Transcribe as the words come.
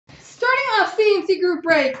Fancy group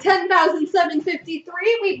break,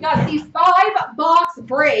 10,753. We've got the 5-box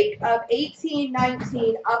break of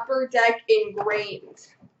 1819 Upper Deck Engrained.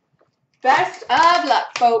 Best of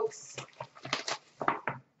luck, folks.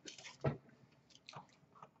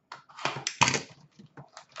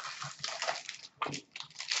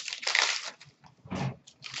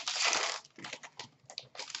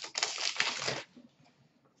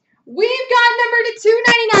 We've got number to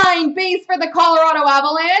 299, base for the Colorado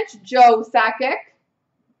Avalanche, Joe Sakic.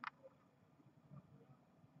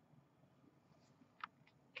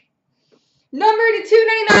 Number to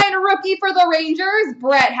 299, rookie for the Rangers,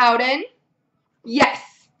 Brett Howden. Yes.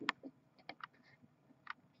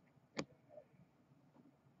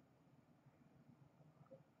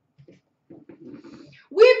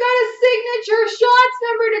 We've got a signature shots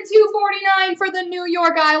number to 249 for the New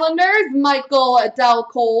York Islanders, Michael Del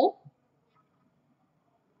Cole.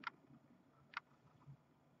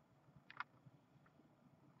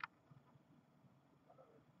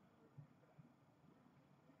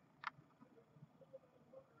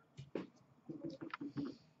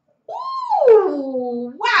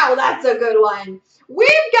 Ooh, wow, that's a good one. We've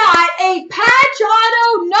got a patch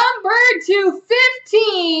auto number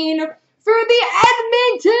 215 for the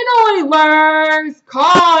Edmonton Oilers,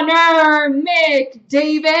 Connor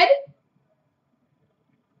McDavid.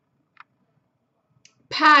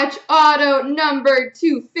 Patch auto number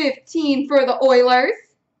 215 for the Oilers.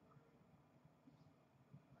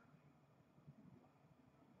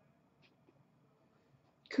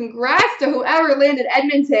 Congrats to whoever landed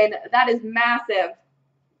Edmonton. That is massive.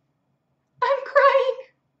 I'm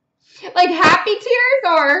crying. Like happy tears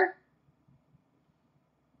or?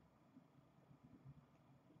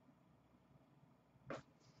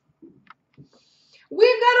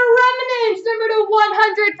 We've got a remnant number to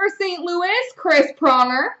 100 for St. Louis, Chris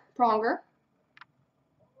Pronger.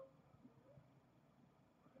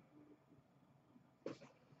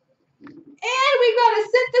 And we've got a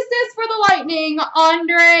synthesis for the Lightning,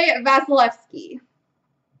 Andre Vasilevsky.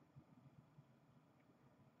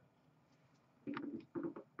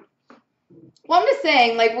 Well, I'm just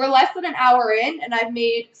saying, like, we're less than an hour in, and I've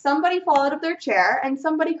made somebody fall out of their chair and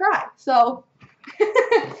somebody cry. So,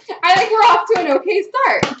 I think we're off to an okay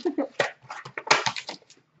start.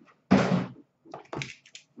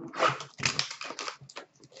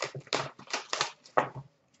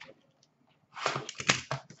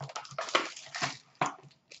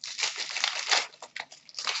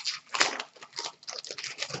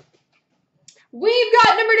 We've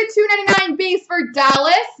got number to 299 base for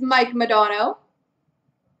Dallas, Mike Modano.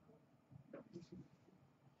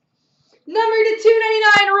 Number to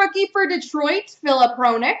 299 rookie for Detroit, Philip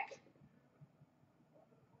Hronek.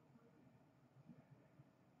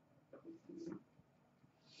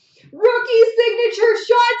 Rookie signature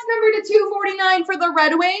shots number to 249 for the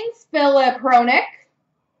Red Wings, Philip Hronek.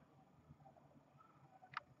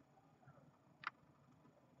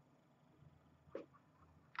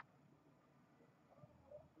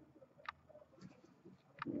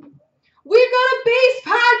 We've got a base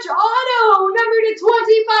patch auto, number to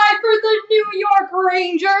 25 for the New York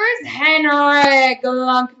Rangers, Henrik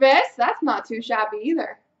Lundqvist. That's not too shabby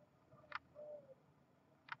either.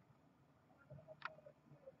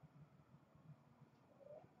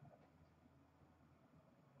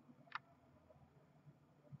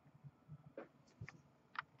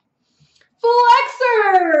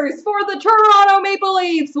 Flexers for the Toronto Maple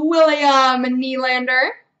Leafs, William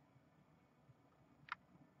Nylander.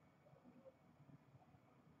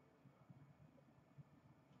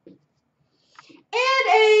 And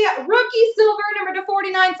a rookie silver number to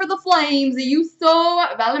 49 for the Flames,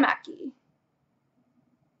 Juuso Välimäki.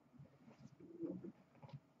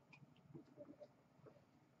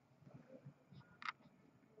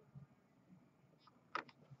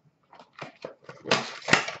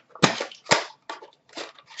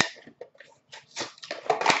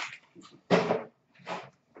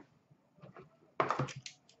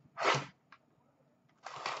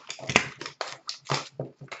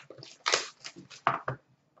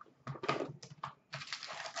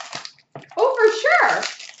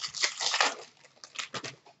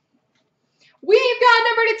 We've got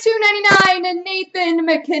number to 299, Nathan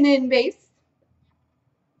MacKinnon base.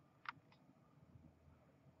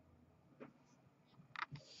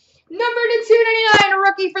 Number to 299,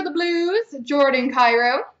 rookie for the Blues, Jordan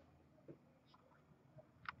Kyrou.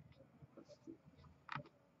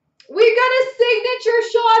 We've got a signature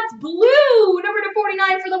shots blue, number to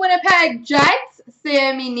 49 for the Winnipeg Jets,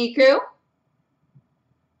 Sami Niku.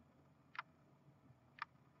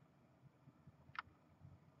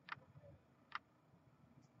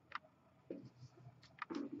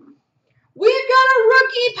 We've got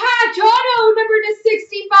Rookie patch auto number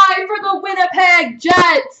 /65 for the Winnipeg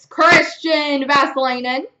Jets, Christian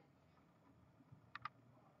Vasilinen.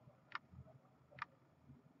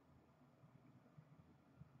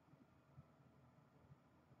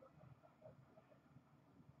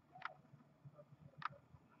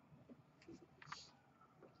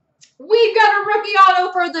 We've got a rookie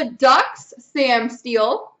auto for the Ducks, Sam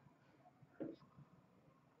Steele.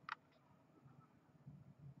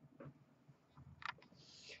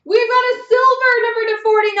 We've got a silver number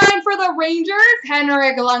 /49 for the Rangers,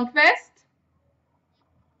 Henrik Lundqvist.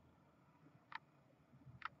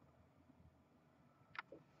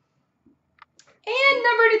 And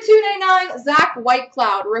number /299, Zach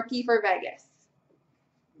Whitecloud, rookie for Vegas.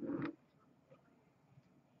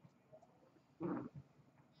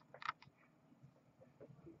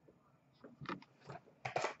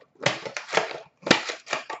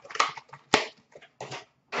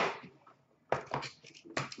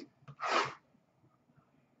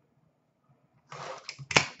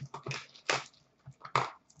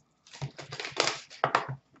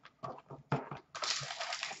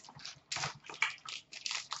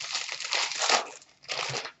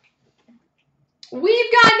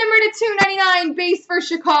 We've got number /299 base for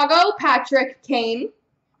Chicago, Patrick Kane.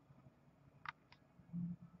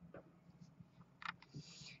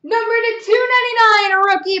 Number /299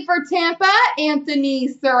 rookie for Tampa, Anthony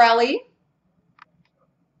Cirelli.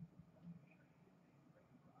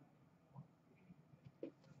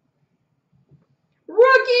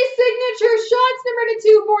 Rookie signature shots number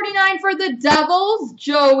 /249 for the Devils,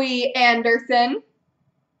 Joey Anderson.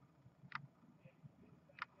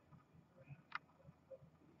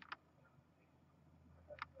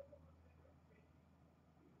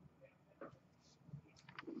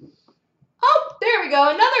 Oh, there we go.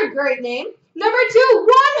 Another great name. Number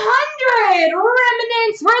 /100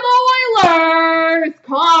 remnants for the Oilers,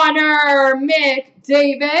 Connor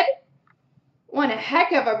McDavid. What a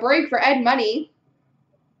heck of a break for Ed Money.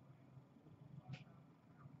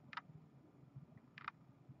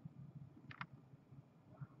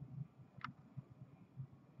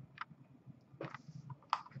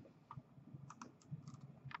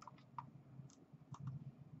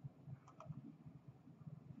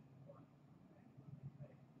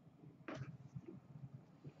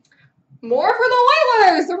 More for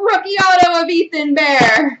the Oilers, rookie auto of Ethan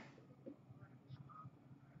Bear.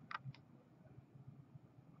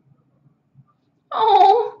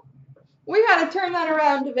 Oh, we got to turn that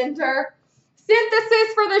around to Vinter.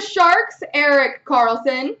 Synthesis for the Sharks, Eric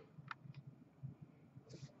Carlson.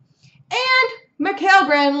 And Mikael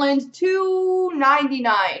Granlund,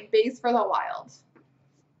 /299, base for the Wild.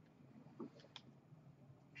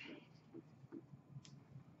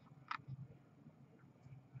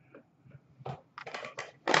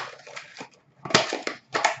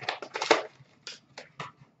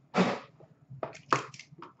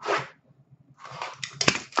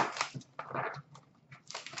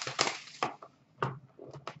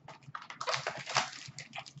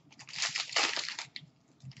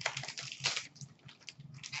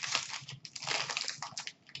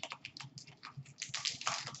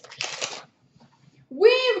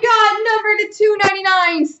 We've got number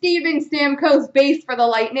 /299, Steven Stamkos base for the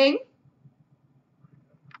Lightning.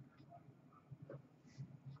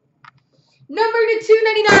 Number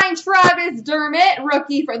 /299, Travis Dermott,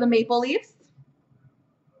 rookie for the Maple Leafs.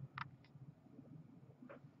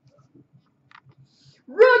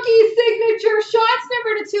 Rookie signature shots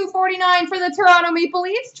number /249 for the Toronto Maple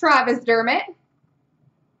Leafs, Travis Dermott.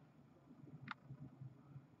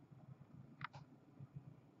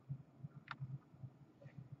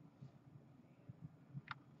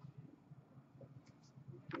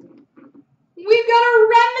 We've got a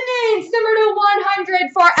remnants number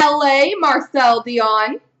 /100 for LA, Marcel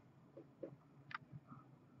Dion.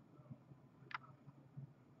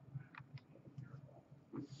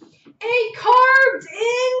 A carved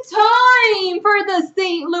in time for the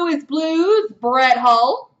St. Louis Blues, Brett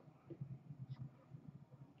Hull.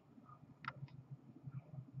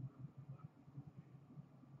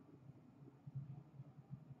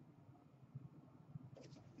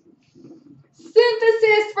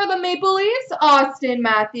 Synthesis for the Maple Leafs, Austin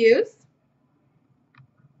Matthews.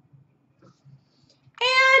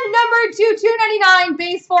 And number /299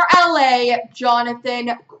 base for LA,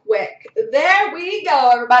 Jonathan Quick. There we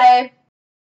go, everybody.